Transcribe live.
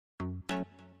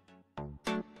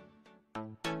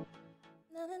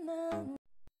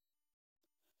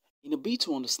be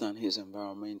to understand his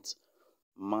environment,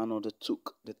 man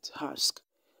undertook the task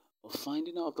of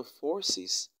finding out the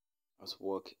forces at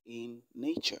work in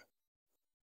nature.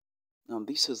 Now,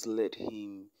 this has led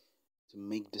him to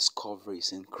make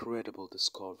discoveries, incredible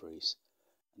discoveries,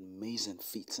 amazing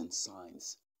feats in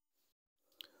science.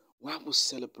 While we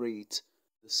celebrate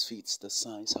these feats that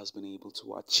science has been able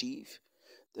to achieve,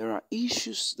 there are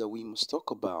issues that we must talk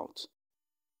about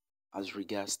as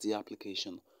regards the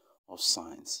application of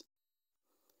science.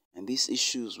 And these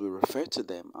issues, we refer to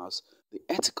them as the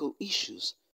ethical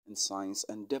issues in science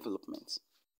and development.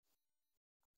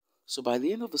 So by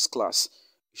the end of this class,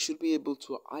 you should be able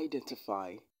to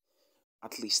identify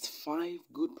at least 5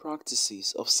 good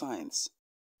practices of science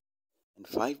and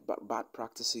 5 bad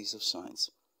practices of science.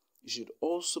 You should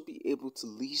also be able to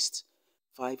list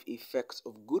 5 effects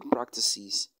of good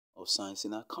practices of science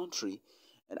in our country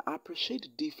and appreciate the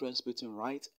difference between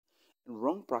right and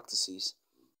wrong practices,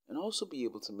 and also be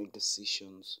able to make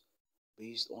decisions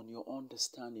based on your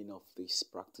understanding of these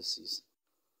practices.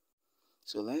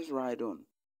 So let's ride on.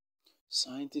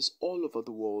 Scientists all over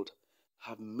the world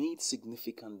have made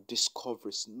significant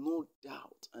discoveries, no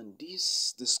doubt, and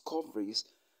these discoveries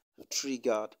have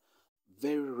triggered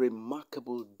very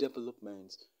remarkable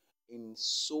developments in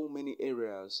so many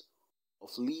areas of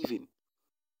living.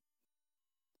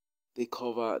 They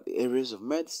cover the areas of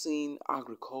medicine,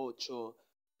 agriculture,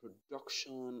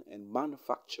 production and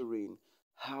manufacturing,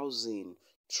 housing,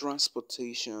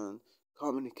 transportation,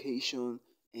 communication,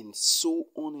 and so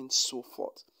on and so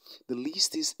forth. The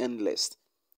list is endless.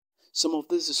 Some of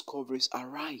these discoveries are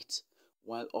right,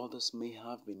 while others may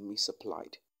have been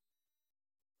misapplied.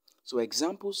 So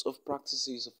examples of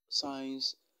practices of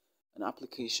science and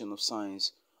application of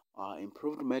science are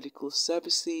improved medical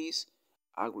services,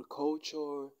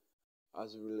 agriculture,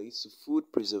 as it relates to food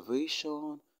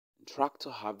preservation, tractor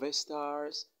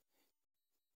harvesters.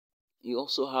 You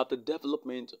also have the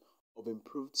development of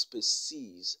improved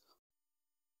species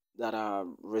that are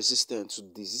resistant to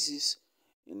diseases.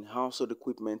 In household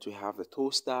equipment, we have the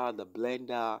toaster, the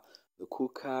blender, the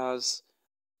cookers,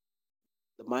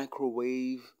 the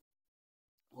microwave.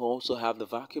 We also have the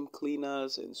vacuum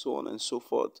cleaners and so on and so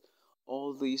forth.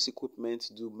 All these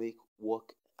equipment do make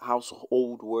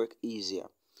household work easier.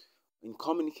 In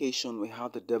communication, we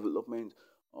have the development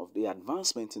of the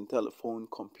advancement in telephone,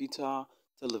 computer,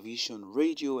 television,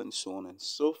 radio, and so on and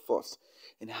so forth.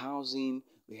 In housing,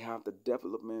 we have the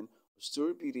development of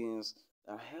story buildings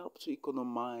that help to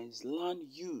economize land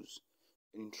use.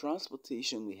 And in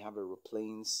transportation, we have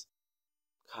aeroplanes,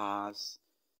 cars,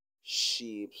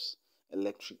 ships,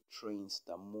 electric trains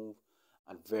that move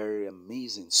at very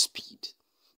amazing speed.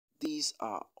 These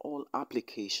are all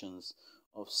applications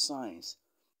of science.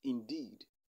 Indeed,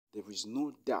 there is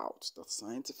no doubt that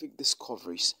scientific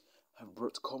discoveries have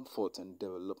brought comfort and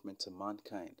development to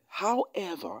mankind.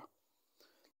 However,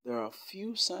 there are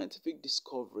few scientific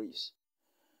discoveries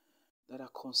that are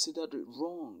considered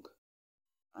wrong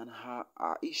and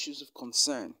are issues of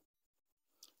concern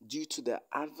due to their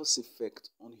adverse effect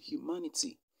on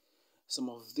humanity. Some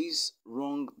of these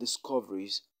wrong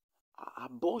discoveries are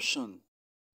abortion,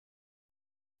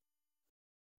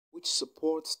 which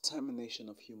supports termination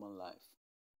of human life.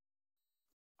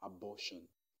 Abortion,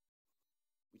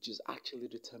 which is actually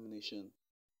the termination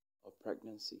of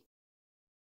pregnancy.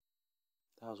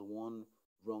 That's one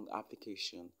wrong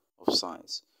application of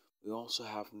science. We also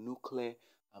have nuclear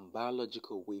and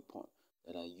biological weapons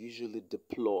that are usually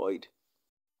deployed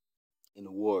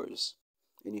in wars.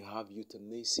 And you have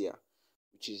euthanasia,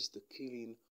 which is the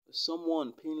killing of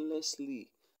someone painlessly,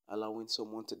 allowing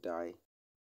someone to die.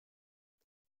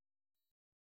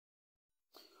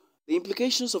 The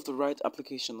implications of the right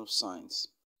application of science.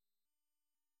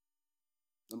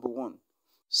 Number 1,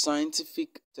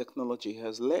 scientific technology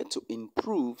has led to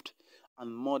improved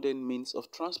and modern means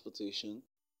of transportation,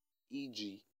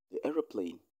 e.g., the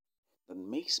aeroplane, that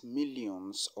makes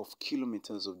millions of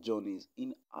kilometers of journeys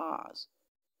in hours.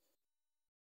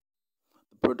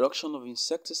 The production of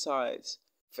insecticides,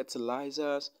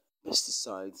 fertilizers,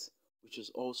 pesticides, which has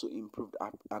also improved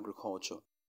agriculture.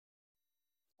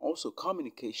 Also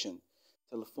communication,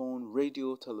 telephone,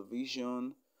 radio,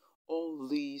 television, all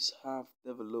these have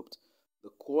developed the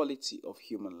quality of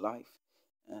human life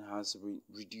and has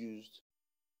reduced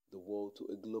the world to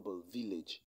a global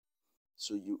village.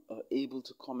 So you are able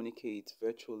to communicate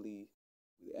virtually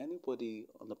with anybody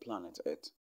on the planet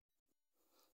Earth.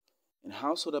 In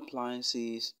household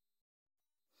appliances,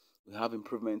 we have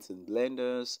improvements in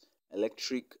blenders,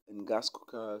 electric and gas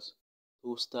cookers,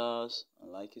 toasters,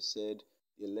 and like you said,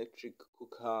 the electric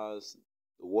cookers,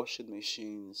 the washing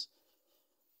machines,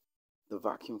 the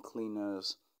vacuum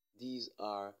cleaners, These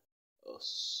are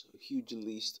a huge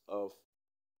list of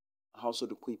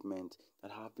household equipment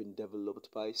that have been developed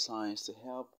by science to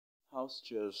help house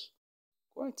chores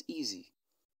quite easy.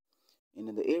 And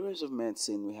in the areas of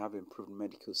medicine, we have improved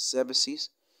medical services,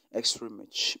 X-ray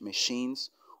machines,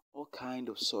 all kind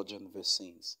of surgeon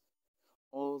vaccines.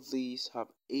 All these have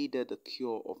aided the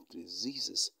cure of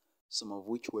diseases, some of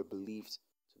which were believed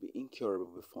to be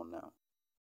incurable before now.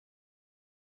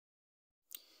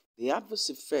 The adverse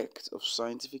effect of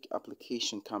scientific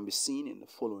application can be seen in the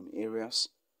following areas: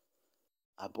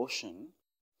 abortion,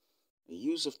 the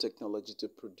use of technology to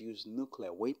produce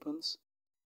nuclear weapons,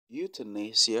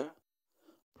 euthanasia,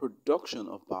 production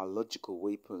of biological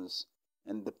weapons,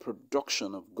 and the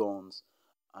production of guns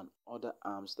and other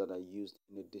arms that are used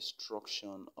in the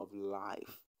destruction of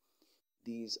life.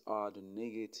 These are the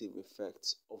negative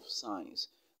effects of science.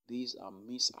 These are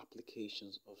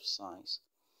misapplications of science.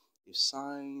 If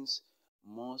science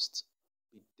must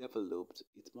be developed,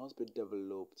 it must be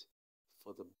developed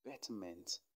for the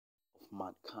betterment of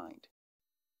mankind,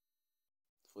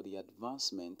 for the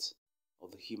advancement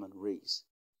of the human race.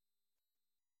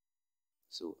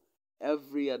 So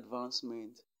every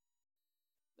advancement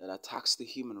that attacks the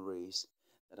human race,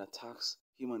 that attacks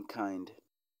humankind,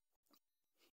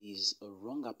 is a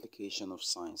wrong application of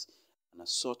science, and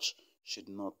as such should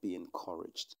not be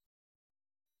encouraged.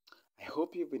 I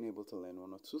hope you've been able to learn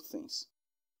one or two things.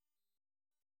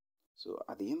 So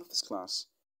at the end of this class,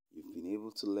 you've been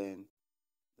able to learn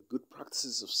the good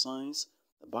practices of science,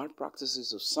 the bad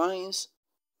practices of science,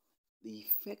 the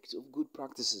effect of good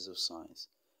practices of science,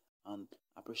 and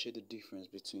appreciate the difference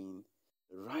between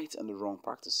the right and the wrong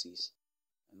practices,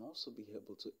 and also be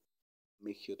able to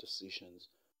make your decisions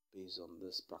based on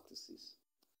these practices.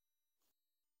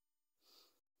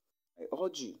 I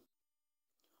urge you,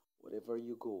 wherever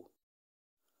you go,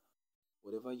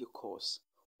 whatever your cause,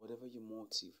 whatever your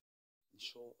motive,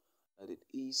 ensure that it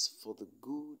is for the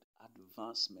good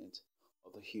advancement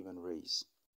of the human race.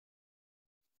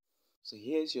 So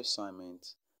here's your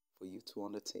assignment for you to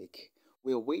undertake.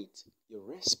 We await your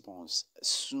response as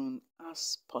soon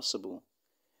as possible.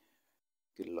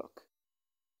 Good luck.